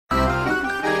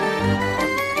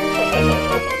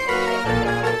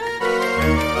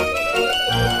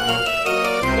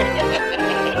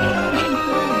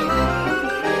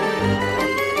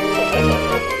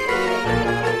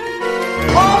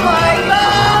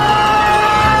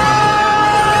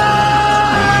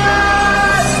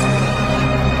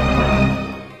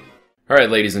right,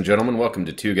 ladies and gentlemen, welcome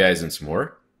to Two Guys and Some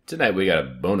More. Tonight we got a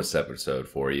bonus episode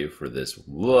for you for this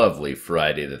lovely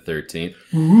Friday the 13th.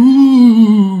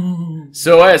 Ooh.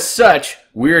 So as such,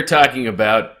 we're talking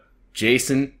about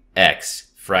Jason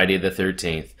X, Friday the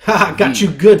 13th. Ha, got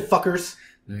you good, fuckers.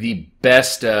 The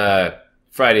best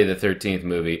Friday the 13th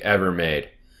movie ever made.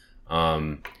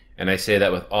 And I say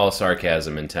that with all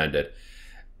sarcasm intended.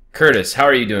 Curtis, how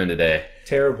are you doing today?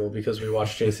 Terrible, because we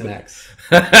watched Jason X.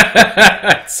 I'm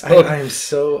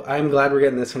glad we're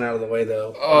getting this one out of the way,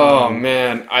 though. Oh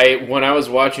man, when I was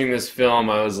watching this film,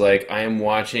 I was like, I am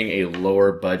watching a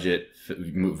lower budget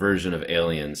version of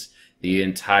Aliens the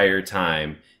entire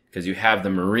time, because you have the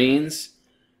Marines,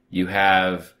 you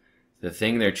have the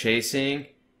thing they're chasing,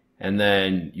 and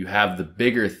then you have the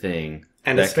bigger thing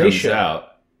and that a spaceship. comes out.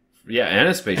 Yeah, and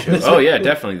a spaceship. Oh yeah,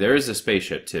 definitely. There is a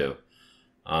spaceship too.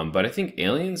 But I think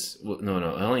Aliens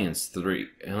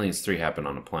 3 happened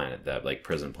on a planet, that like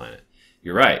prison planet.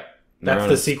 You're right. That's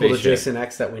the sequel to Jason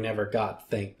X that we never got,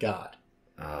 thank God.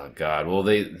 Oh God. Well,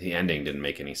 the ending didn't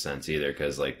make any sense either,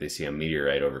 because like they see a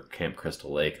meteorite over Camp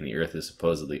Crystal Lake and the Earth is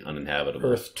supposedly uninhabitable.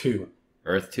 Earth 2.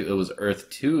 It was Earth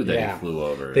 2 that he flew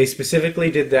over. They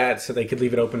specifically did that so they could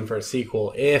leave it open for a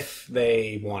sequel if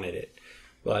they wanted it.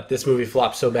 But this movie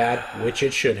flopped so bad, which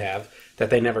it should have, that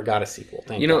they never got a sequel.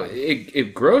 Thank God.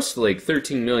 It grossed like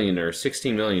 $13 million or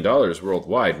 $16 million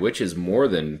worldwide, which is more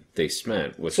than they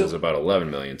spent, which is about $11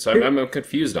 million. So I'm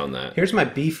confused on that. Here's my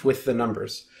beef with the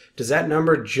numbers. Does that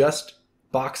number just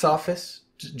box office?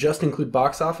 Just include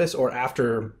box office or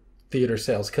after theater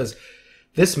sales? Because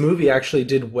this movie actually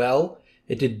did well.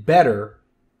 It did better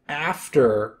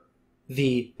after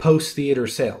the post-theater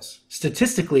sales.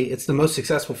 Statistically, it's the most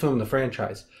successful film in the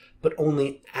franchise, but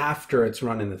only after it's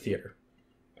run in the theater.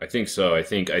 I think so. I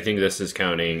think this is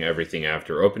counting everything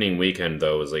after. Opening weekend,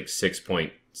 though, was like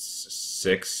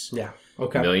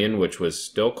 6.6 million, which was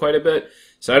still quite a bit.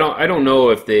 So I don't know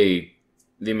if they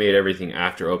made everything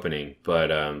after opening, but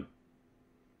I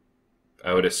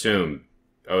would assume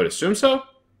so.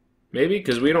 Maybe,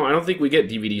 because I don't think we get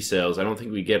DVD sales. I don't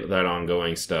think we get that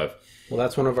ongoing stuff. Well,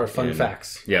 that's one of our fun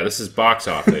facts. Yeah, this is box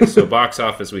office. So box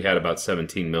office, we had about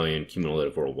 17 million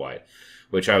cumulative worldwide,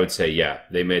 which I would say, yeah,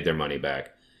 they made their money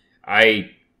back. Hands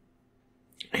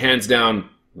down,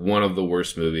 one of the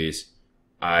worst movies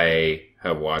I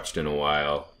have watched in a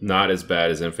while. Not as bad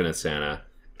as Infinite Santa.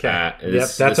 Okay.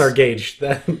 That's our gauge.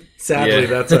 Sadly,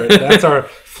 that's our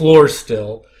floor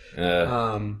still.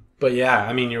 But yeah,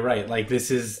 I mean, you're right. Like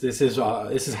this is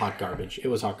hot garbage. It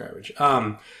was hot garbage.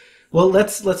 Well,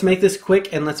 let's make this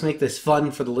quick and let's make this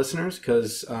fun for the listeners,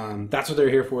 because that's what they're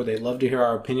here for. They love to hear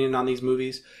our opinion on these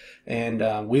movies,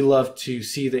 and we love to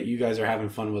see that you guys are having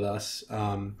fun with us.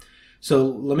 So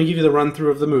let me give you the run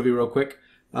through of the movie real quick.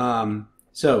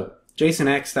 So Jason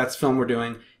X, that's the film we're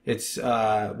doing. Its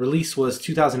release was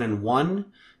 2001.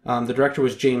 The director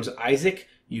was James Isaac.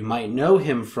 You might know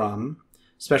him from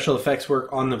special effects work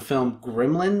on the film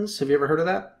Gremlins. Have you ever heard of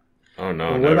that? Oh, no,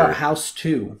 or what never. about House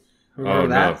 2? Oh,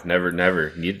 no,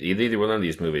 never. Either one of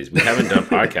these movies. We haven't done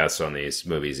podcasts on these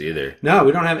movies either. No,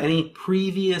 we don't have any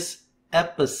previous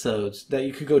episodes that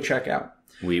you could go check out.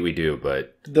 We do,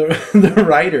 but... The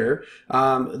writer,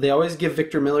 they always give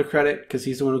Victor Miller credit, because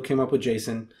he's the one who came up with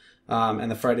Jason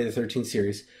and the Friday the 13th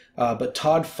series. But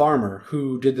Todd Farmer,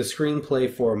 who did the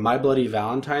screenplay for My Bloody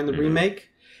Valentine, the remake,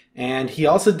 and he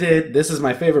also did, this is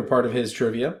my favorite part of his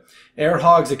trivia, Air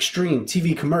Hogs Extreme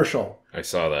TV commercial. I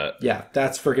saw that. Yeah,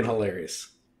 that's freaking hilarious.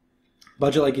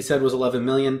 Budget, like you said, was $11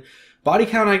 million. Body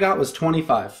count I got was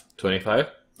 25. 25?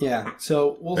 Yeah,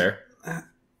 so fair.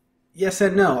 Yes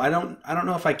and no. I don't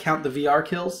know if I count the VR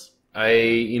kills.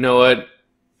 You know what?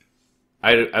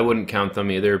 I wouldn't count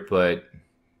them either, but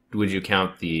would you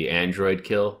count the android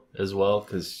kill as well?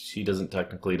 Because she doesn't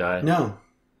technically die.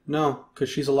 No, because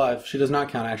she's alive. She does not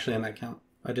count actually in that count.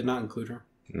 I did not include her.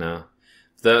 No.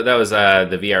 That was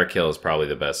the VR kill is probably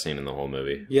the best scene in the whole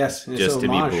movie. Yes, just to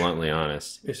be bluntly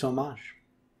honest. It's homage.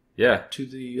 Yeah. To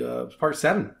the part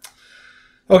 7.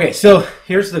 Okay, so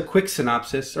here's the quick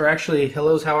synopsis. Or actually,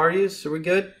 hellos, how are you? Are we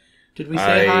good? Did we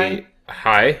say hi?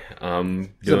 Hi.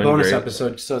 It's a bonus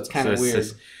episode, so it's kind of weird.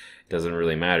 It doesn't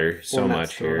really matter so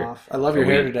much here. Off. I love your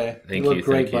hair today. Thank you. You look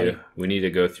great, buddy. We need to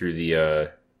go through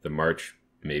the March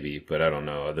maybe, but I don't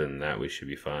know. Other than that, we should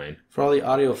be fine. For all the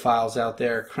audiophiles out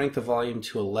there, crank the volume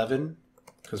to 11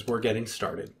 because we're getting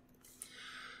started.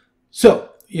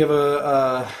 So you have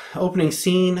a opening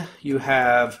scene. You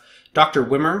have Dr.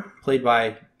 Wimmer, played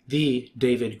by the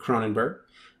David Cronenberg.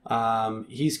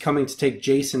 He's coming to take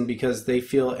Jason because they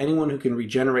feel anyone who can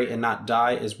regenerate and not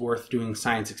die is worth doing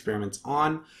science experiments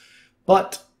on.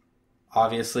 But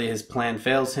Obviously, his plan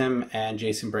fails him, and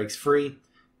Jason breaks free,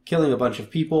 killing a bunch of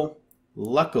people.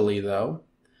 Luckily, though,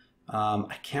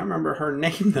 I can't remember her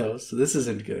name, though, so this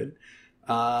isn't good.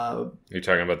 You're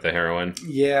talking about the heroine?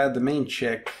 Yeah, the main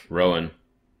chick. Rowan.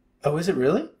 Oh, is it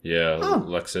really? Yeah,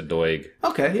 Lexa Doig.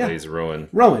 Okay, yeah. Plays Rowan.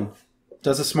 Rowan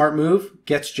does a smart move,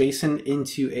 gets Jason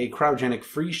into a cryogenic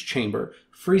freeze chamber,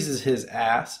 freezes his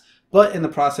ass, but in the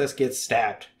process gets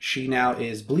stabbed. She now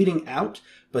is bleeding out,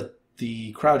 but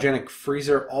the cryogenic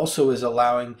freezer also is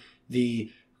allowing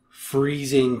the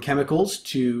freezing chemicals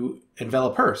to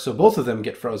envelop her. So both of them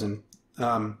get frozen.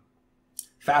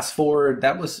 Fast forward,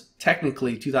 that was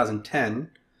technically 2010.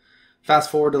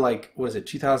 Fast forward to like, what is it,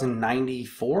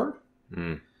 2094?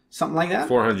 Something like that?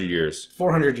 400 years.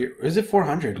 400 years. Is it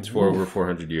 400? It's over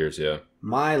 400 years, yeah.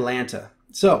 My Lanta.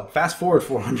 So, fast forward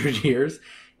 400 years,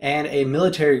 and a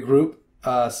military group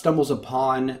stumbles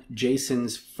upon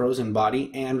Jason's frozen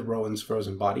body and Rowan's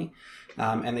frozen body,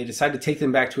 and they decide to take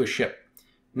them back to a ship.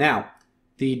 Now,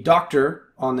 the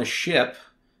doctor on the ship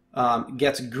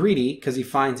gets greedy because he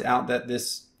finds out that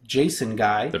this Jason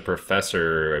guy... The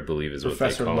professor, I believe, is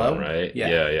Professor what they call Lowe? him, right?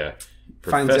 Yeah. Yeah.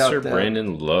 Finds Professor out that-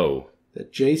 Brandon Lowe.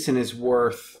 That Jason is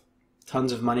worth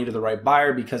tons of money to the right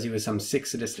buyer because he was some sick,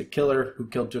 sadistic killer who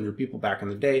killed 200 people back in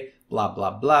the day, blah,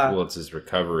 blah, blah. Well, it's his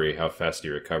recovery, how fast he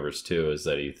recovers, too, is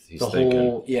that he's the thinking...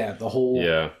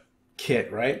 whole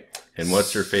kit, right? And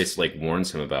What's-Her-Face, like,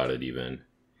 warns him about it, even.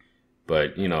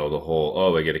 But, you know, the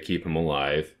whole, I gotta keep him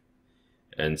alive.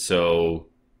 And so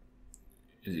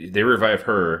they revive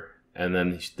her, and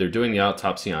then they're doing the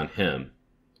autopsy on him.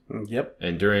 Yep.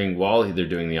 And while they're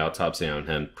doing the autopsy on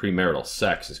him, premarital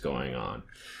sex is going on.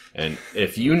 And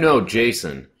if you know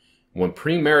Jason, when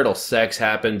premarital sex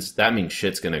happens, that means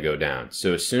shit's going to go down.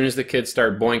 So as soon as the kids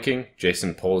start boinking,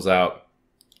 Jason pulls out,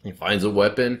 he finds a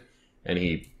weapon, and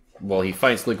he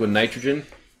fights liquid nitrogen,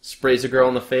 sprays a girl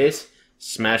in the face,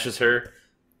 smashes her.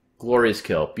 Glorious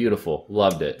kill. Beautiful.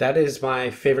 Loved it. That is my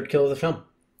favorite kill of the film.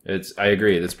 I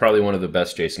agree. That's probably one of the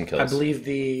best Jason kills. I believe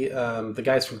the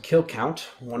guys from Kill Count,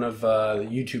 one of the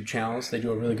YouTube channels, they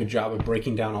do a really good job of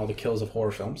breaking down all the kills of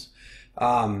horror films.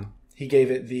 He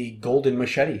gave it the Golden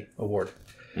Machete Award.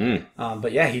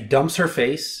 But yeah, he dumps her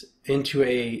face into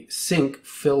a sink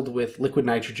filled with liquid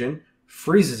nitrogen,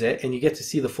 freezes it, and you get to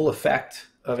see the full effect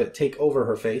of it take over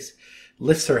her face,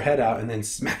 lifts her head out, and then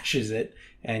smashes it.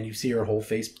 And you see her whole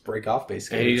face break off,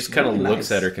 basically. And he just kind of looks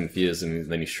at her confused, and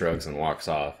then he shrugs and walks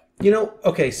off. You know,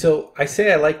 okay, so I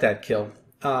say I like that kill,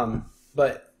 but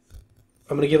I'm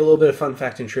going to give a little bit of fun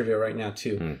fact and trivia right now,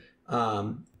 too.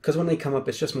 Because when they come up,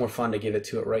 it's just more fun to give it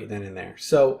to it right then and there.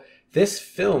 So this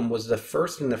film was the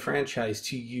first in the franchise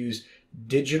to use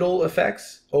digital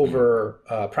effects over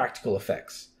practical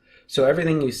effects. So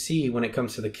everything you see when it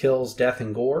comes to the kills, death,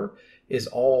 and gore is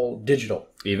all digital.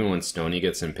 Even when Stoney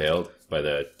gets impaled by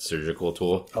the surgical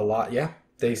tool? A lot, yeah.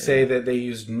 They say that they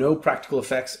used no practical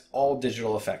effects, all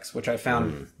digital effects, which I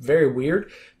found very weird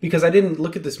because I didn't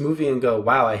look at this movie and go,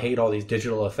 wow, I hate all these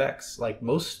digital effects. Like,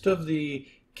 most of the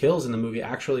kills in the movie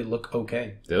actually look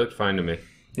okay. They look fine to me.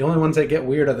 The only ones that get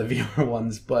weird are the viewer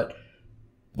ones, but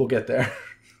we'll get there.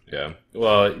 Yeah.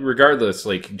 Well, regardless,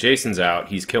 like, Jason's out.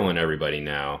 He's killing everybody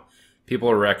now. People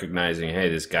are recognizing, hey,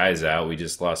 this guy's out. We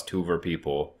just lost 2 of our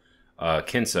people.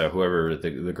 Kinsa, whoever,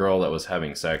 the girl that was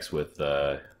having sex with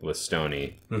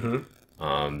Stoney,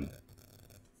 I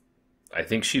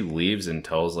think she leaves and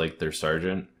tells, like, their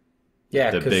sergeant.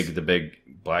 Yeah, the big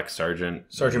black sergeant.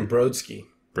 Sergeant Brodsky.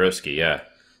 Brodsky, yeah.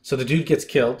 So the dude gets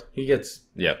killed. He gets...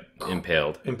 Yep,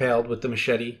 impaled. Impaled with the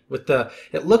machete.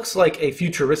 It looks like a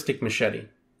futuristic machete.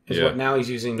 Is what now he's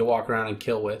using to walk around and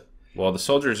kill with. Well, the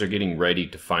soldiers are getting ready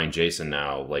to find Jason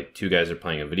now. Like, 2 guys are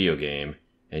playing a video game,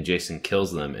 and Jason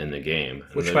kills them in the game.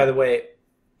 Which, by the way,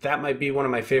 that might be one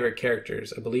of my favorite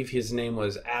characters. I believe his name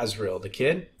was Azrael, the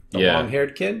kid. The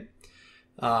long-haired kid.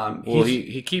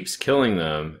 He keeps killing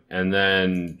them, and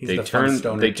then they turn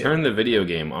the video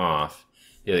game off.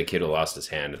 Yeah, the kid who lost his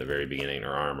hand at the very beginning,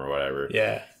 or arm, or whatever.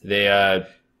 Yeah.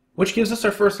 Which gives us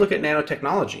our first look at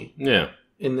nanotechnology. Yeah.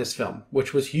 In this film,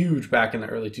 which was huge back in the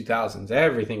early 2000s.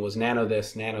 Everything was nano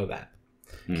this, nano that.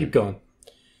 Keep going.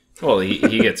 Well, he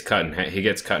gets cut in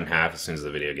half as soon as the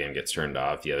video game gets turned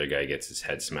off. The other guy gets his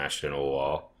head smashed into a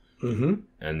wall. And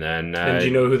then... and do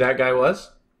you know who that guy was?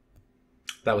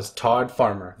 That was Todd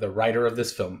Farmer, the writer of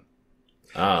this film.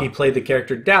 He played the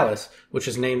character Dallas, which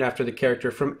is named after the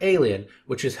character from Alien,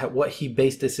 which is what he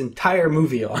based this entire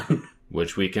movie on.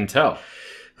 Which we can tell.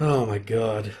 Oh my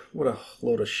god. What a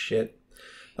load of shit.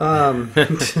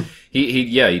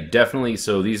 He definitely.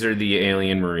 So these are the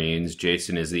alien Marines.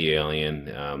 Jason is the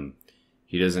alien.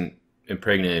 He doesn't.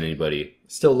 impregnate anybody.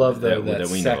 Still love that that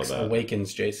we know sex about.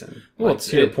 Awakens Jason. Well,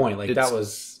 to your point, like that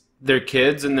was their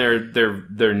kids and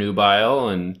their nubile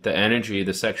and the energy,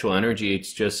 the sexual energy.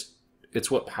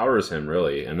 It's what powers him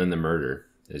really, and then the murder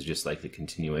is just like the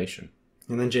continuation.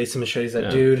 And then Jason machetes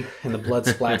that dude, and the blood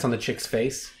splats on the chick's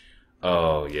face.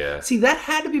 Oh, yeah. See, that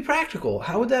had to be practical.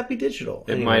 How would that be digital?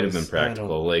 It might have been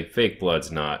practical. Like, fake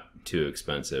blood's not too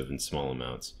expensive in small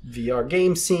amounts. VR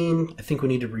game scene. I think we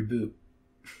need to reboot.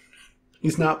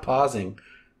 He's not pausing.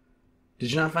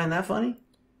 Did you not find that funny?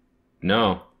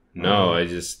 No.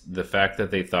 The fact that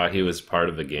they thought he was part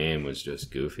of the game was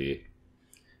just goofy.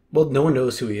 Well, no one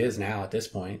knows who he is now at this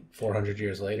point, 400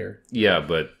 years later. Yeah,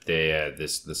 but they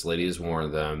this lady has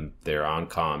warned them. They're on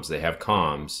comms. They have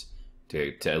comms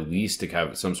to at least to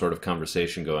have some sort of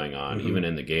conversation going on. Mm-hmm. Even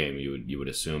in the game, you would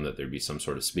assume that there'd be some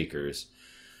sort of speakers.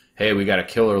 Hey, we got a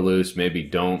killer loose. Maybe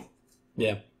don't.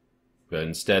 Yeah. But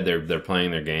instead, they're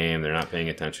playing their game. They're not paying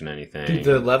attention to anything. Dude,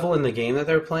 the level in the game that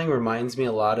they're playing reminds me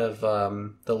a lot of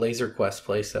the Laser Quest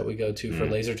place that we go to for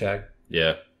laser tag.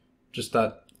 Yeah. Just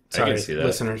thought. Sorry,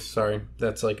 listeners. Sorry,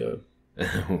 that's like a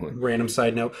random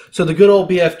side note. So the good old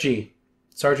BFG,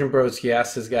 Sergeant Brodsky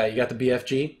asked this guy, "You got the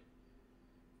BFG?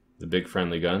 The big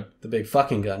friendly gun? The big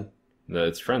fucking gun?" No,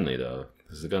 it's friendly though,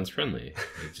 because the gun's friendly.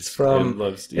 It's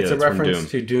a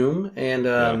reference to Doom, and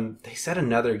they said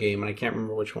another game, and I can't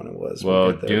remember which one it was.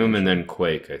 Well, Doom and then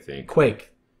Quake, I think.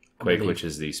 Quake, which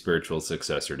is the spiritual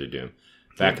successor to Doom,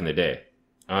 back in the day.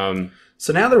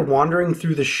 So now they're wandering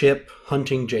through the ship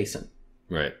hunting Jason.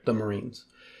 Right. The Marines.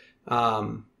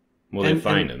 They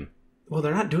find him. Well,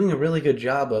 they're not doing a really good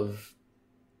job of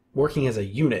working as a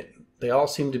unit. They all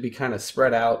seem to be kind of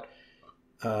spread out.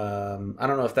 I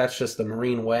don't know if that's just the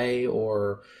Marine way,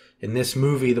 or in this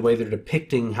movie, the way they're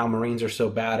depicting how Marines are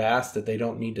so badass that they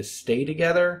don't need to stay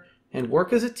together and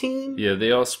work as a team. Yeah,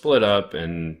 they all split up,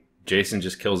 and Jason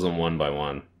just kills them one by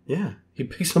one. Yeah, he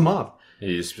picks them up.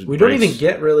 We don't even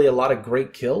get really a lot of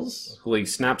great kills. Well, he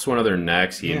snaps one of their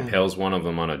necks. He impales one of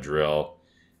them on a drill.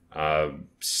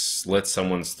 Slits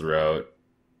someone's throat.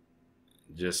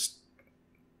 Just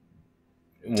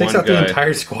takes out the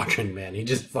entire squadron, man. He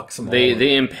just fucks them all.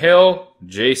 They impale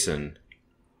Jason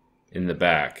in the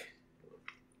back.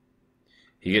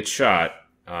 He gets shot.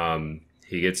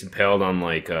 He gets impaled on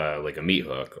like a meat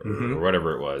hook or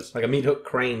whatever it was. Like a meat hook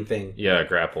crane thing. Yeah, a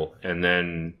grapple. And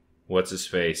then what's his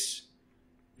face?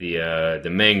 The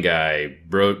main guy,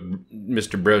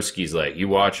 Mr. Broski's like, you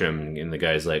watch him, and the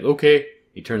guy's like, okay.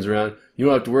 He turns around. You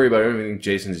don't have to worry about everything.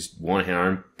 Jason just one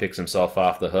arm picks himself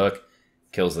off the hook,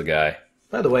 kills the guy.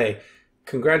 By the way,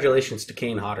 congratulations to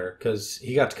Kane Hodder, because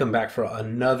he got to come back for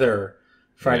another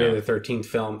Friday the 13th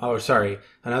film. Oh, sorry,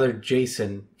 another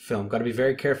Jason film. Got to be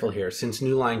very careful here. Since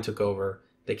New Line took over,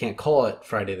 they can't call it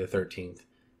Friday the 13th.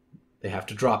 They have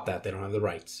to drop that. They don't have the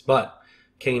rights. But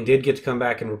Kane did get to come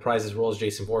back and reprise his role as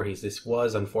Jason Voorhees. This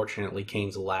was, unfortunately,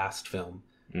 Kane's last film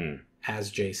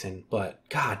as Jason. But,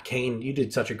 God, Kane, you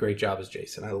did such a great job as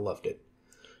Jason. I loved it.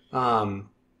 Man,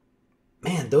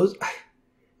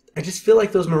 I just feel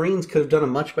like those Marines could have done a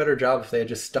much better job if they had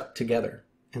just stuck together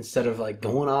instead of, like,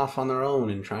 going off on their own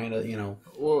and trying to,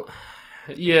 Well,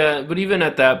 yeah, but even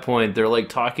at that point, they're, like,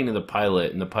 talking to the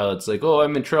pilot, and the pilot's like, oh,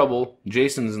 I'm in trouble.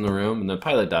 Jason's in the room, and the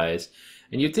pilot dies.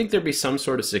 And you'd think there'd be some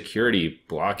sort of security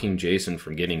blocking Jason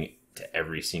from getting to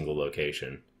every single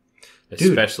location.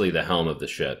 Especially the helm of the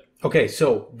ship. Okay,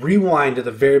 so rewind to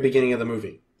the very beginning of the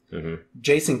movie. Mm-hmm.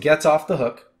 Jason gets off the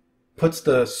hook, puts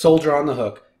the soldier on the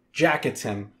hook, jackets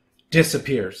him,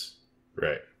 disappears.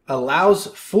 Right. Allows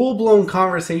full-blown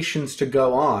conversations to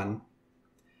go on,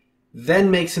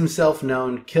 then makes himself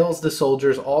known, kills the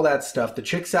soldiers, all that stuff. The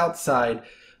chick's outside,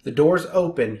 the door's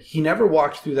open. He never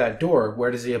walked through that door.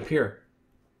 Where does he appear?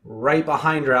 Right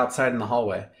behind her outside in the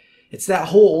hallway. It's that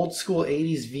whole old school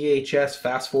 80s VHS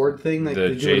fast forward thing that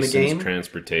they do in the game.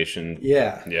 Transportation.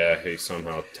 Yeah. Yeah, he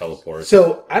somehow teleports.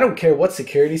 So I don't care what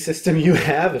security system you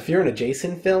have. If you're in a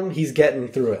Jason film, he's getting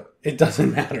through it. It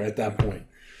doesn't matter at that point.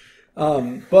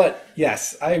 But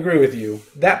yes, I agree with you.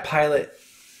 That pilot,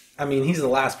 I mean, he's the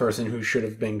last person who should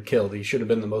have been killed. He should have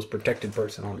been the most protected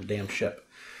person on the damn ship.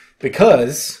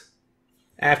 Because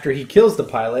after he kills the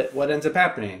pilot, what ends up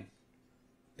happening?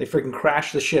 They freaking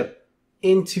crash the ship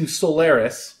into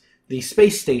Solaris, the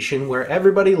space station where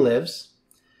everybody lives,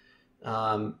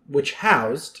 which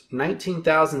housed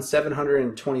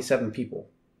 19,727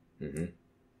 people. Mm-hmm.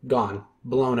 Gone,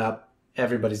 blown up,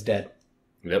 everybody's dead.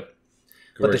 Yep.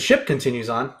 But the ship continues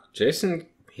on. Jason,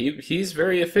 he's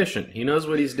very efficient. He knows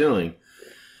what he's doing.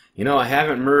 I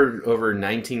haven't murdered over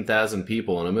 19,000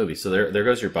 people in a movie, so there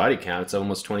goes your body count. It's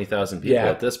almost 20,000 people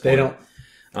at this point. They don't.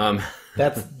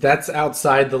 That's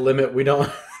outside the limit. We don't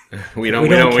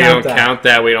count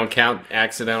that. We don't count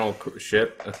accidental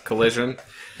ship collision.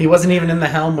 He wasn't even in the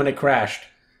helm when it crashed.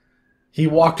 He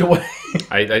walked away.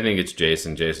 I think it's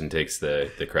Jason. Jason takes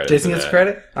the credit. Jason gets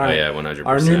credit? All right. Oh, yeah, 100%.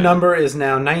 Our new number is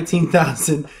now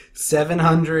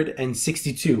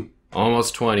 19,762.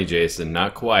 Almost 20, Jason.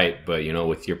 Not quite, but,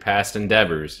 with your past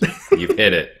endeavors, you've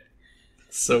hit it.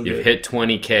 So good. You've hit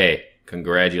 20K.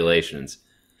 Congratulations.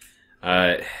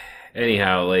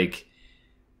 Anyhow, like,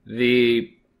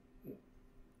 the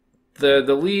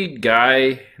lead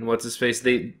guy, and what's his face,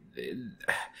 they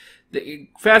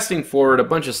fasting forward, a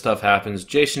bunch of stuff happens.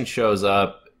 Jason shows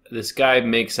up. This guy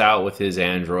makes out with his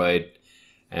android,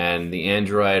 and the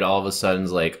android all of a sudden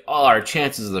is like, "All our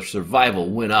chances of survival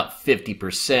went up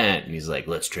 50%." And he's like,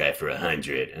 "Let's try for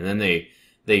 100." And then they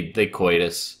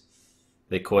coitus.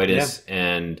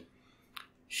 And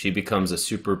she becomes a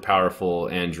super powerful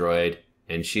android,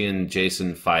 and she and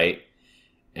Jason fight,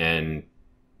 and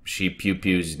she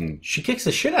pews and she kicks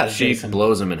the shit out of Jason. She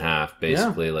blows him in half,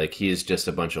 basically. Yeah. Like, he is just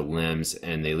a bunch of limbs,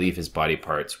 and they leave his body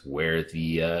parts where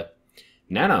the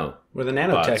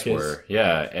nanotech were.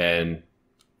 Yeah, and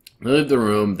they leave the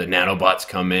room. The nanobots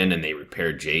come in, and they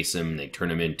repair Jason, and they turn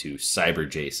him into Cyber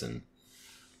Jason.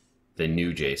 The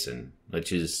new Jason,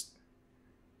 which is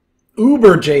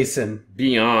Uber Jason.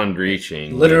 Beyond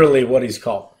reaching. Literally what he's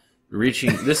called.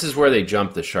 This is where they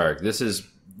jump the shark. This is,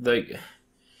 like,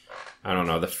 I don't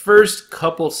know. The first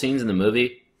couple scenes in the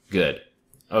movie, good.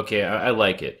 Okay, I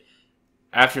like it.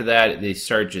 After that, they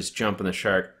start just jumping the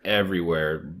shark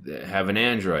everywhere. Have an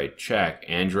android, check.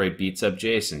 Android beats up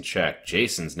Jason, check.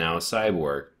 Jason's now a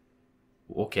cyborg.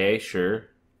 Okay, sure.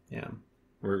 Yeah.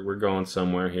 We're going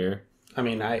somewhere here. I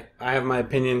mean, I have my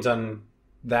opinions on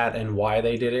that and why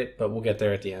they did it, but we'll get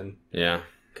there at the end. Yeah.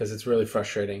 Because it's really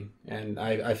frustrating, and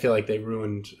I feel like they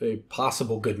ruined a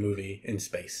possible good movie in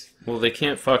space. Well, they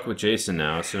can't fuck with Jason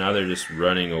now, so now they're just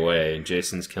running away, and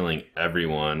Jason's killing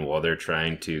everyone while they're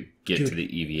trying to get to the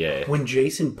EVA. When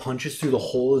Jason punches through the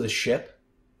hole of the ship,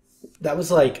 I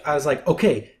was like,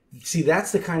 okay, see,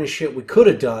 that's the kind of shit we could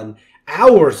have done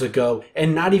hours ago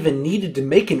and not even needed to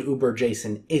make an Uber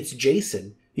Jason. It's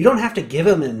Jason. You don't have to give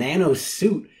him a nano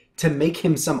suit to make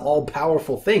him some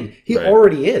all-powerful thing. He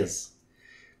already is.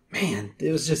 Man,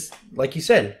 it was just, like you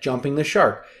said, jumping the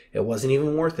shark. It wasn't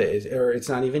even worth it, or it's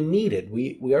not even needed.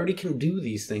 We already can do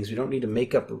these things. We don't need to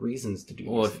make up reasons to do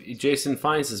well, these if Jason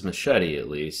finds his machete, at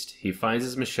least. He finds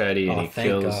his machete, and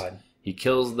he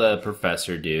kills the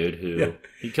professor dude who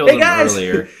he killed him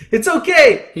earlier. It's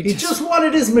okay. He just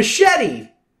wanted his machete.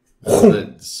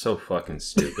 That's so fucking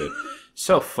stupid.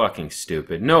 So fucking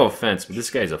stupid. No offense, but this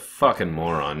guy's a fucking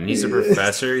moron. And he's a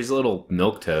professor. He's a little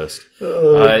milquetoast.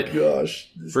 Oh,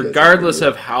 gosh. Regardless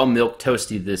of how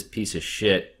milquetoasty this piece of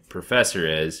shit professor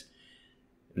is,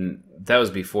 that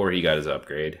was before he got his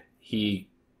upgrade.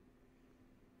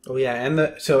 Oh yeah, and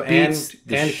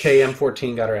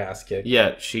KM14 got her ass kicked.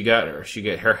 Yeah,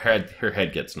 her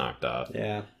head gets knocked off.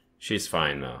 Yeah. She's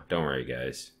fine though. Don't worry,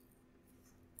 guys.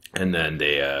 And then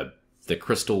the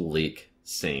crystal leak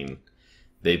scene.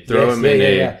 They throw him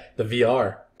in the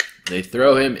VR. They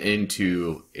throw him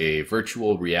into a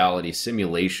virtual reality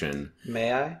simulation.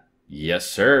 May I? Yes,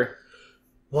 sir.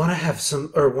 Want to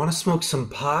smoke some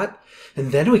pot?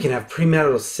 And then we can have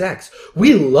premarital sex.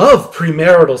 We love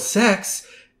premarital sex.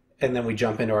 And then we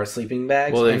jump into our sleeping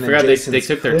bags. Well, they forgot they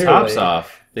took their tops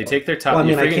off. They take their top.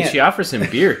 Well, she offers him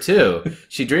beer too.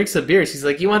 She drinks the beer. She's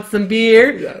like, "You want some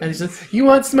beer?" Yeah. And he says, "You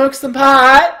want to smoke some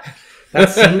pot?"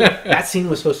 That scene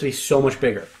was supposed to be so much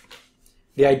bigger.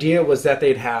 The idea was that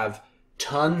they'd have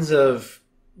tons of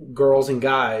girls and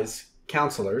guys,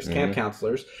 counselors, camp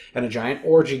counselors, and a giant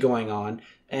orgy going on.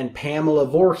 And Pamela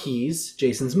Voorhees,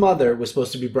 Jason's mother, was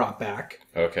supposed to be brought back.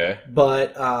 Okay.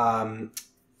 But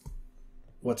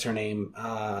what's her name?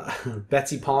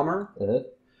 Betsy Palmer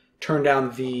turned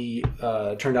down the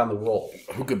role.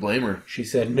 Who could blame her? She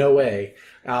said no way.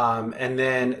 And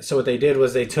then so what they did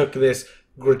was they took this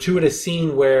gratuitous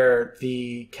scene where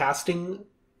the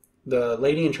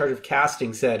lady in charge of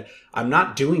casting said, I'm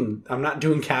not doing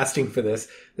casting for this.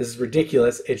 This is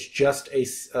ridiculous. It's just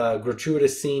a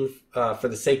gratuitous scene for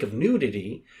the sake of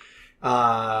nudity.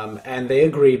 And they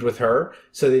agreed with her.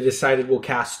 So they decided we'll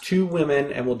cast 2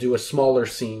 women and we'll do a smaller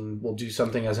scene. We'll do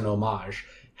something as an homage.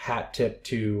 Hat tip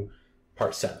to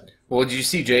part 7. Well, did you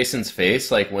see Jason's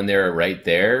face, like, when they were right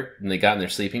there and they got in their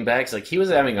sleeping bags? Like, he was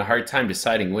having a hard time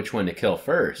deciding which one to kill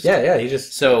first. Yeah, he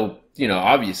just... So,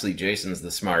 obviously Jason's the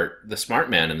smart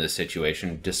man in this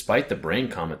situation, despite the brain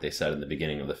comment they said in the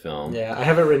beginning of the film. Yeah, I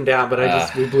have it written down, but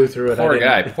we blew through it.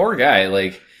 Poor guy.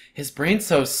 Like, his brain's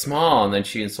so small, and then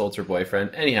she insults her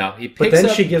boyfriend. Anyhow, he picks But then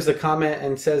up... she gives a comment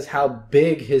and says how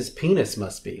big his penis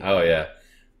must be. Oh, yeah.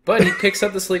 But he picks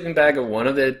up the sleeping bag of one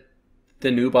of the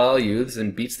nubile youths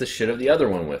and beats the shit of the other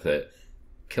one with it,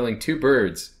 killing 2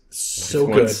 birds So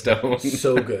with good. 1 stone.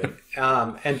 So good.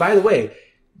 And by the way,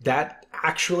 that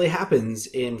actually happens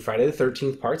in Friday the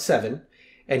 13th, Part 7.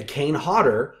 And Kane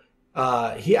Hodder,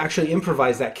 he actually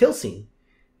improvised that kill scene.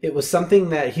 It was something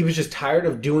that he was just tired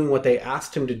of doing what they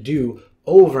asked him to do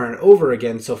over and over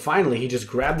again. So finally, he just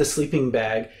grabbed the sleeping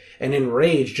bag and in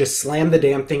rage just slammed the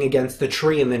damn thing against the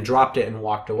tree and then dropped it and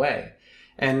walked away.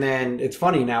 And then it's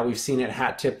funny, now we've seen it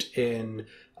hat-tipped in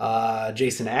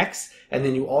Jason X, and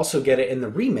then you also get it in the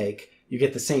remake. You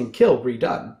get the same kill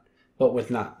redone, but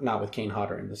with not with Kane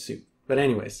Hodder in the suit. But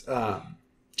anyways,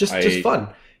 just fun.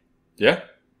 Yeah.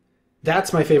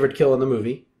 That's my favorite kill in the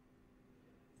movie.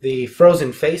 The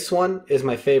frozen face one is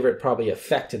my favorite, probably,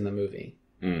 effect in the movie.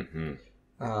 Mm-hmm.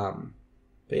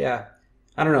 But yeah,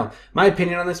 I don't know. My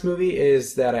opinion on this movie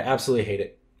is that I absolutely hate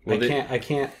it. Well, I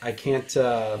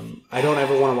don't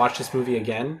ever want to watch this movie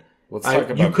again.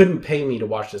 You couldn't pay me to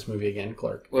watch this movie again,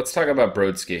 Clark. Let's talk about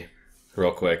Brodsky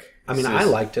real quick. I mean, I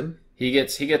liked him. He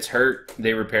gets hurt.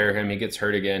 They repair him. He gets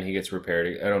hurt again. He gets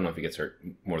repaired. I don't know if he gets hurt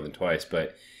more than twice,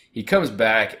 but he comes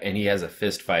back and he has a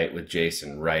fist fight with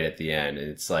Jason right at the end. And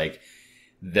it's like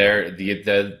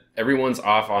everyone's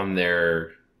off on the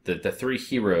 3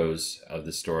 heroes of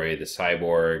the story: the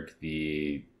cyborg,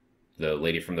 the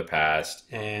lady from the past,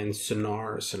 and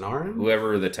Sonarin?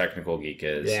 Whoever the technical geek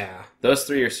is. Yeah. Those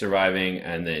 3 are surviving,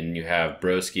 and then you have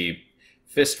Brodsky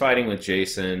fist fighting with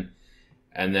Jason,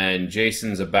 and then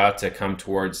Jason's about to come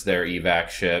towards their evac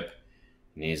ship,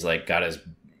 and he's like got his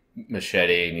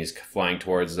machete and he's flying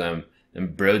towards them,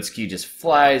 and Brodsky just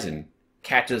flies and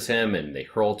catches him, and they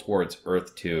hurl towards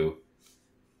Earth 2,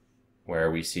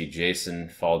 where we see Jason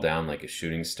fall down like a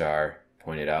shooting star,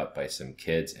 pointed out by some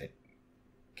kids at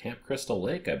Camp Crystal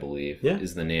Lake, I believe,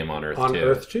 is the name on Earth 2. On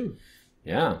Earth 2.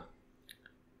 Yeah.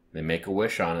 They make a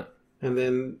wish on it. And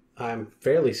then I'm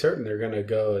fairly certain they're going to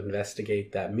go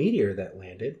investigate that meteor that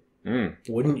landed.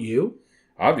 Wouldn't you?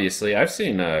 Obviously. I've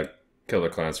seen Killer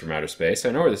Clowns from Outer Space. I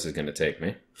know where this is going to take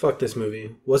me. Fuck this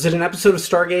movie. Was it an episode of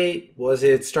Stargate? Was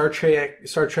it Star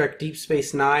Trek Deep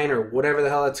Space Nine or whatever the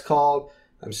hell it's called?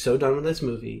 I'm so done with this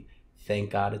movie. Thank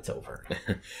God it's over.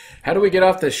 How do we get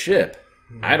off this ship?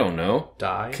 I don't know.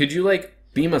 Die? Could you,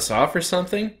 beam us off or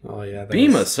something? Oh, yeah.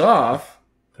 Beam us off?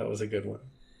 That was a good one.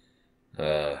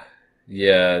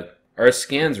 Yeah. Our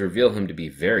scans reveal him to be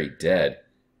very dead.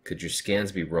 Could your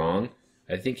scans be wrong?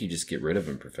 I think you just get rid of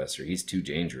him, Professor. He's too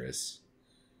dangerous.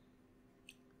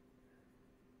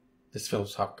 This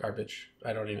film's hot garbage.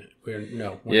 I don't even... We're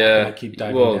not going to keep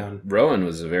diving down. Rowan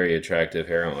was a very attractive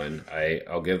heroine.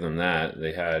 I'll give them that.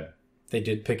 They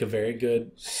did pick a very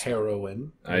good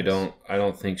heroine. I don't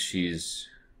think she's...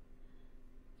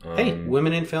 hey,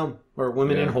 women in film. Or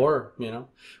women in horror,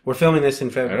 We're filming this in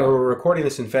February. Or we're recording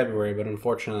this in February, but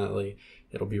unfortunately,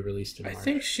 it'll be released in March. I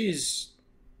think she's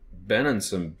been in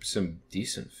some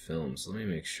decent films. Let me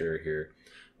make sure here.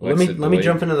 Let me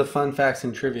jump into the fun facts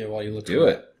and trivia while you look Do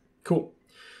it. Cool.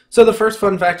 So the first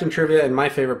fun fact and trivia, and my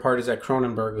favorite part, is that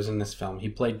Cronenberg was in this film. He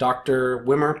played Dr.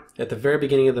 Wimmer at the very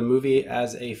beginning of the movie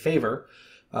as a favor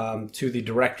to the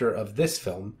director of this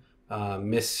film,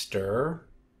 Mr.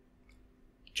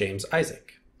 James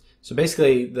Isaac. So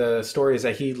basically, the story is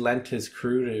that he lent his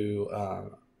crew to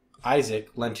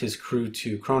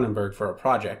Cronenberg for a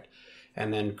project,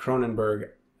 and then Cronenberg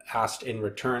asked in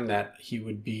return that he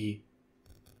would be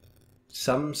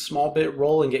some small bit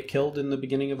role and get killed in the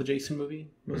beginning of a Jason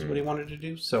movie was what he wanted to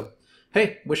do. So,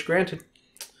 hey, wish granted.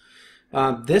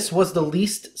 This was the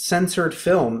least censored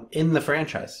film in the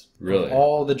franchise. Really? Of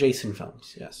all the Jason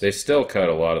films, yes. They still cut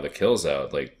a lot of the kills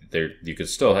out. You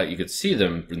could see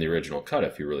them in the original cut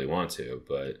if you really want to,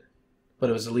 but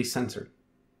it was the least censored.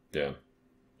 Yeah.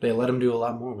 They let him do a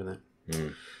lot more with it.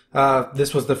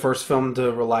 This was the first film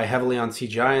to rely heavily on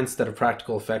CGI instead of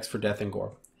practical effects for death and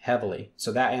gore. Heavily.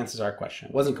 So that answers our question.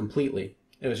 It wasn't completely.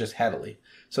 It was just heavily.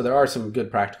 So there are some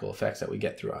good practical effects that we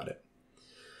get throughout it.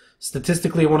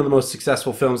 Statistically, one of the most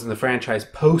successful films in the franchise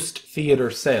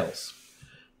post-theater sales.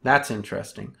 That's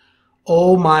interesting.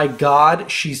 Oh my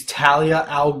God, she's Talia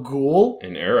al Ghul?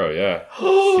 In Arrow, yeah.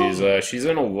 She's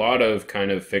in a lot of kind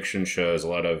of fiction shows. A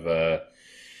lot of...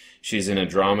 she's in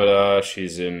Andromeda.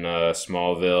 She's in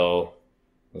Smallville.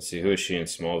 Let's see, who is she in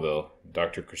Smallville?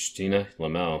 Dr. Christina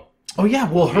Lamel. Oh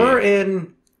yeah, well her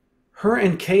and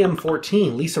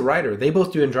KM14, Lisa Ryder, they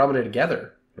both do Andromeda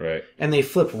together. Right. And they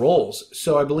flip roles.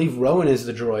 So I believe Rowan is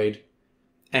the droid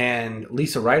And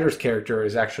Lisa Ryder's character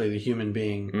is actually the human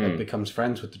being that becomes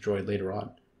friends with the droid later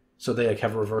on. So they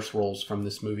have reverse roles from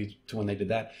this movie to when they did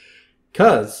that.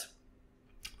 Because,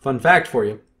 fun fact for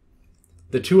you,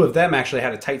 the two of them actually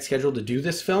had a tight schedule to do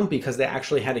this film because they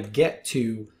actually had to get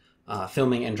to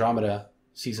filming Andromeda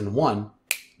Season 1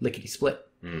 lickety-split.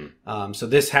 So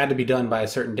this had to be done by a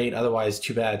certain date. Otherwise,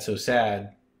 too bad, so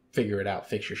sad. Figure it out.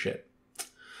 Fix your shit.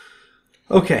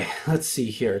 Okay, let's see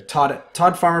here.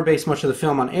 Todd Farmer based much of the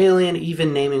film on Alien,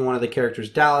 even naming one of the characters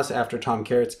Dallas after Tom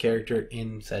Carrett's character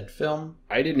in said film.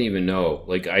 I didn't even know.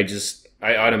 Like, I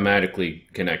automatically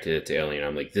connected it to Alien.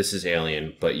 I'm like, this is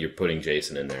Alien, but you're putting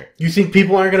Jason in there. You think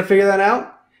people aren't going to figure that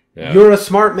out? Yeah. You're a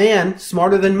smart man,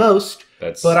 smarter than most.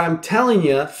 But I'm telling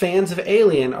you, fans of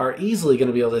Alien are easily going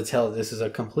to be able to tell this is a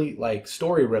complete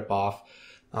story ripoff.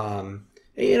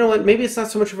 You know what? Maybe it's not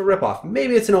so much of a ripoff.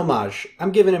 Maybe it's an homage.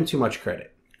 I'm giving him too much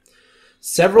credit.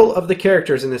 Several of the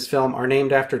characters in this film are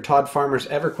named after Todd Farmer's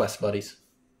EverQuest buddies.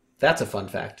 That's a fun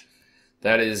fact.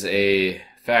 That is a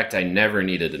fact I never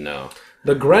needed to know.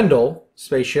 The Grendel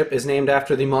spaceship is named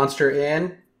after the monster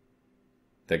in...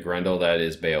 The Grendel, that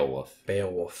is Beowulf.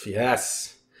 Beowulf,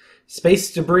 yes.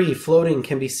 Space debris floating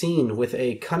can be seen with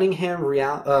a Cunningham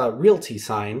Realty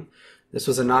sign. This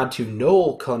was a nod to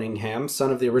Noel Cunningham,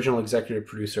 son of the original executive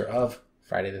producer of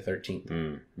Friday the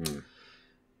 13th.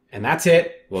 And that's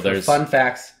it. Well, there's fun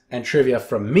facts and trivia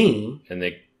from me. And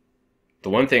the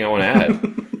one thing I want to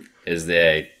add is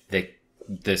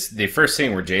the first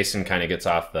scene where Jason kind of gets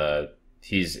off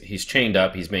he's chained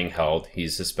up, he's being held,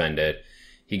 he's suspended.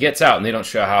 He gets out, and they don't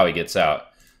show how he gets out.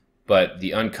 But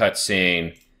the uncut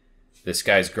scene,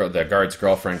 the guard's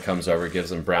girlfriend comes over,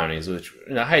 gives him brownies, which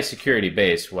in a high security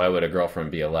base, why would a girlfriend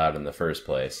be allowed in the first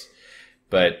place?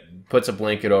 But puts a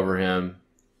blanket over him.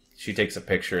 She takes a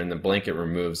picture, and the blanket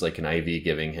removes like an IV,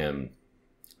 giving him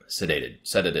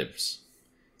sedatives,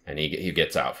 and he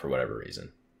gets out for whatever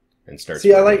reason and starts.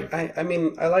 See, I like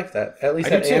that. At least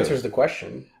that answers the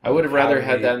question. I would have rather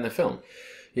had that in the film.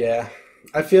 Yeah,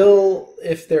 I feel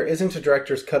if there isn't a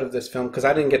director's cut of this film, because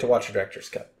I didn't get to watch a director's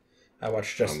cut. I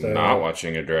watched not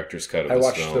watching a director's cut of this film. I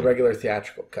watched the regular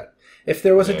theatrical cut. If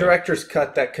there was a director's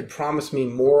cut that could promise me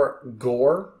more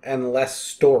gore and less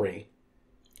story,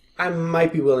 I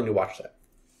might be willing to watch that.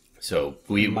 So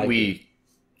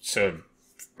so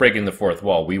breaking the fourth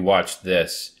wall, we watched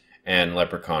this and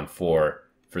Leprechaun 4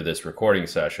 for this recording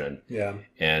session. Yeah.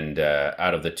 And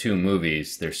out of the two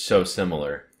movies, they're so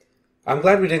similar. I'm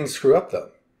glad we didn't screw up, though.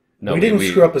 No, we didn't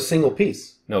screw up a single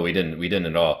piece. No, we didn't. We didn't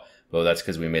at all. Well, that's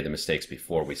because we made the mistakes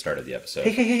before we started the episode.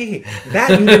 Hey.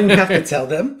 That you didn't have to tell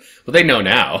them. Well, they know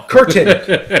now. Curtain.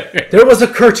 There was a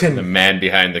curtain. The man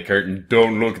behind the curtain.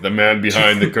 Don't look at the man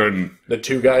behind the curtain. The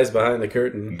two guys behind the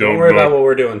curtain. Don't worry about what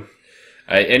we're doing.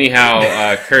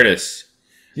 Anyhow, Curtis.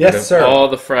 Yes, sir. All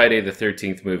the Friday the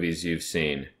 13th movies you've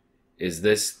seen, is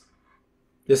this...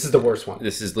 This is the worst one.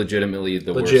 This is legitimately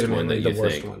the worst one that you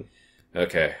think. One.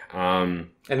 Okay. And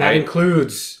that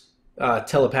includes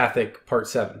Telepathic Part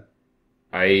 7.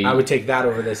 I would take that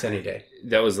over this any day.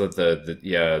 That was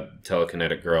the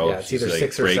telekinetic girl. Yeah, it's either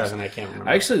 6 or 7. I can't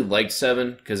remember. I actually liked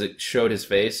 7 because it showed his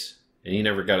face, and you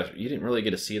didn't really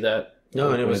get to see that.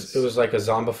 No, and it was like a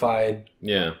zombified,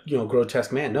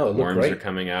 grotesque man. No, it looked worms great. Are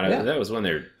coming out of it. That was when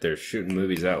they're shooting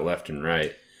movies out left and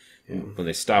right. Yeah. When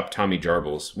they stopped Tommy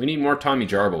Jarbles. We need more Tommy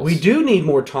Jarbles. We do need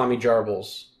more Tommy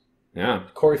Jarbles. Yeah.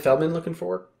 Corey Feldman looking for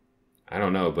work? I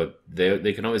don't know, but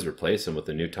they can always replace him with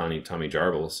the new Tommy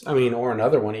Jarbles. I mean, or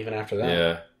another one even after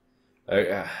that.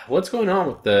 Yeah. What's going on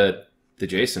with the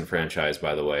Jason franchise,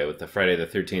 by the way, with the Friday the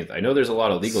 13th? I know there's a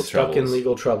lot of legal troubles. Stuck in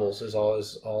legal troubles is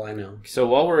all I know. So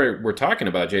while we're talking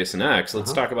about Jason X,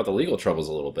 let's talk about the legal troubles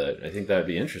a little bit. I think that'd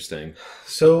be interesting.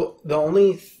 So the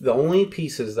only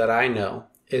pieces that I know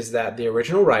is that the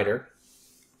original writer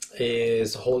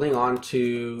is holding on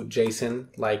to Jason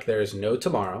like there's no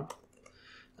tomorrow.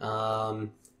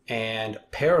 And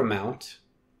Paramount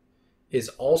is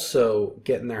also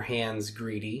getting their hands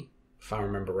greedy, if I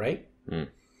remember right.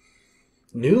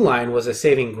 New Line was a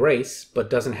saving grace, but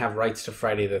doesn't have rights to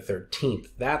Friday the 13th.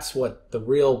 That's what the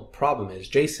real problem is.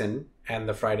 Jason and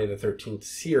the Friday the 13th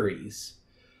series.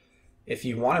 If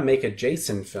you want to make a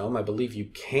Jason film, I believe you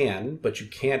can, but you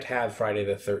can't have Friday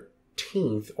the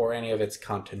 13th or any of its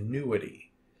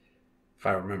continuity, if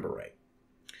I remember right.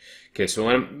 Okay, so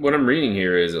what I'm reading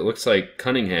here is it looks like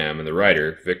Cunningham and the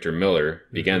writer, Victor Miller,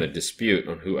 began a dispute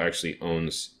on who actually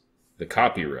owns the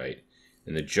copyright,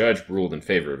 and the judge ruled in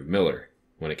favor of Miller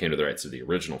when it came to the rights of the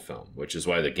original film, which is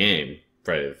why the game,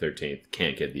 Friday the 13th,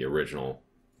 can't get the original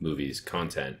movie's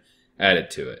content added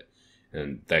to it.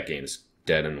 And that game's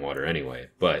dead in water anyway.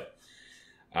 But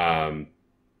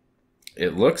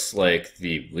It looks like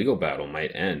the legal battle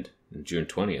might end on June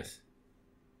 20th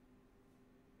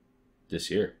this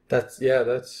year.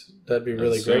 That'd be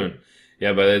really great.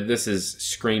 Yeah, but this is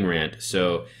Screen Rant,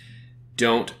 so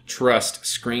don't trust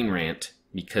Screen Rant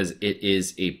because it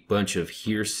is a bunch of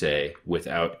hearsay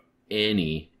without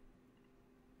any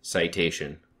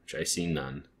citation, which I see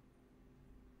none.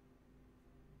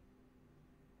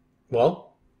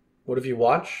 Well, what have you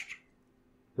watched,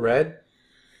 read,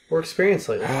 or experienced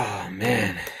lately? Oh,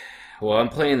 man. Well, I'm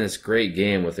playing this great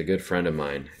game with a good friend of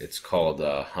mine. It's called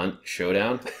Hunt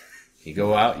Showdown. You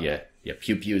go out, you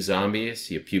pew-pew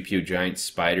zombies, you pew-pew giant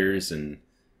spiders, and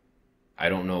I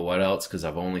don't know what else because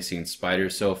I've only seen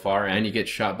spiders so far, and you get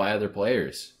shot by other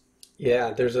players.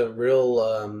 Yeah, there's a real...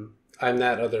 I'm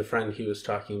that other friend he was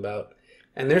talking about.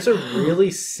 And there's a really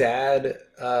sad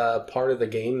part of the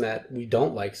game that we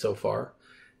don't like so far,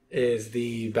 is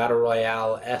the Battle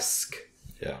Royale-esque,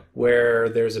 where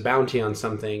there's a bounty on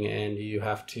something and you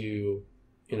have to,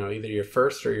 either you're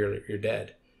first or you're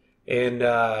dead. And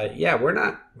we're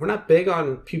not big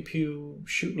on pew pew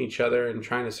shooting each other and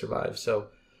trying to survive. So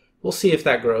we'll see if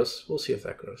that grows.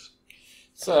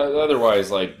 So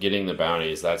otherwise, like getting the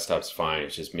bounties, that stuff's fine.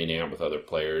 It's just meeting up with other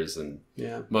players, and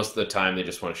most of the time they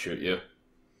just want to shoot you.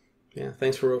 Yeah,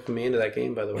 thanks for roping me into that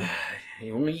game, by the way.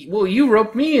 Well, you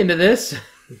roped me into this.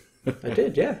 I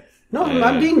did, yeah. No,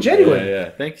 I'm being genuine.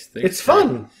 Yeah. Thanks. It's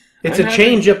fun. It's a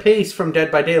change of pace from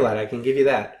Dead by Daylight, I can give you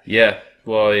that. Yeah,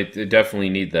 well, it definitely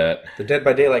need that. The Dead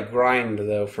by Daylight grind,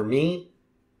 though, for me,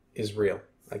 is real.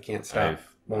 I can't stop.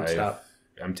 Won't stop.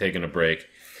 I'm taking a break.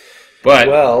 But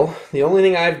well, the only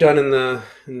thing I've done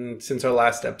since our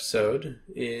last episode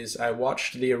is I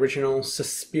watched the original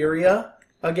Suspiria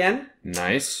again.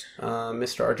 Nice.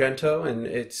 Mr. Argento, and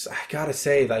I gotta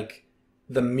say, like,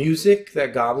 the music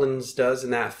that Goblins does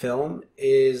in that film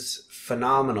is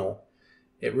phenomenal.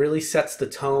 It really sets the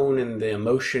tone and the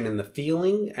emotion and the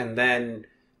feeling, and then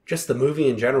just the movie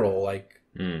in general, like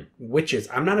witches.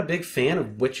 I'm not a big fan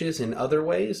of witches in other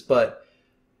ways, but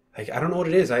I don't know what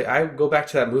it is. I go back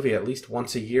to that movie at least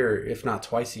once a year, if not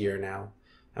twice a year now.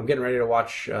 I'm getting ready to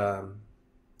watch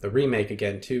the remake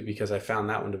again, too, because I found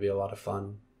that one to be a lot of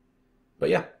fun. But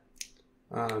yeah,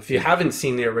 if you haven't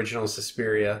seen the original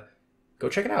Suspiria, go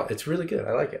check it out. It's really good.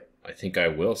 I like it. I think I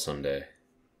will someday.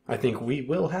 I think we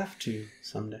will have to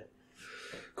someday.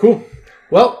 Cool.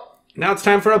 Well, now it's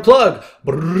time for a plug.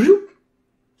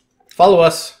 Follow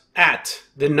us at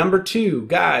the #2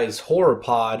 Guys Horror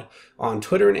Pod on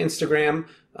Twitter and Instagram.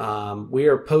 We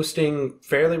are posting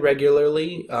fairly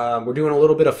regularly. We're doing a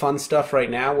little bit of fun stuff right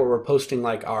now where we're posting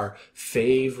like our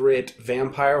favorite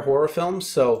vampire horror films.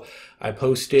 So I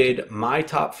posted my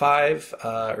top 5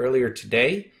 earlier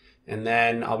today, and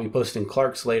then I'll be posting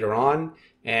Clark's later on.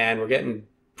 And we're getting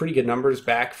pretty good numbers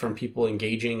back from people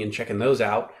engaging and checking those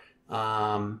out.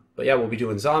 But yeah, we'll be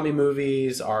doing zombie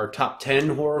movies, our top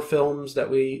 10 horror films that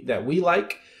we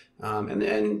like. And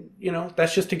then,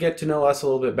 that's just to get to know us a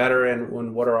little bit better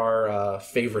and what our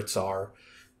favorites are.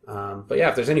 But yeah,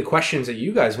 if there's any questions that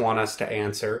you guys want us to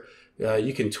answer,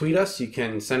 you can tweet us, you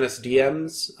can send us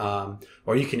DMs,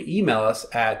 or you can email us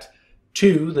at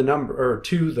to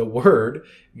the word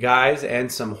guys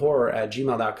and some horror at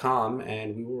gmail.com,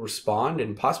 and we will respond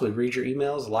and possibly read your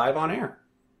emails live on air.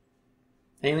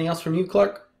 Anything else from you,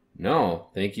 Clark? No,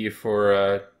 thank you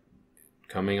for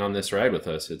coming on this ride with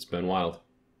us. It's been wild.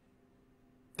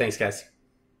 Thanks, guys.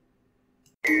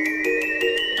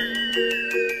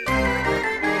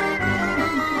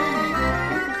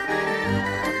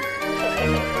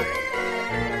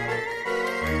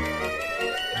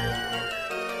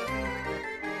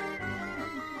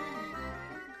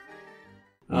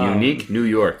 Unique New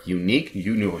York. Unique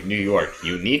New York.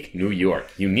 Unique New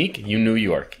York. Unique New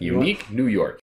York. Unique New York.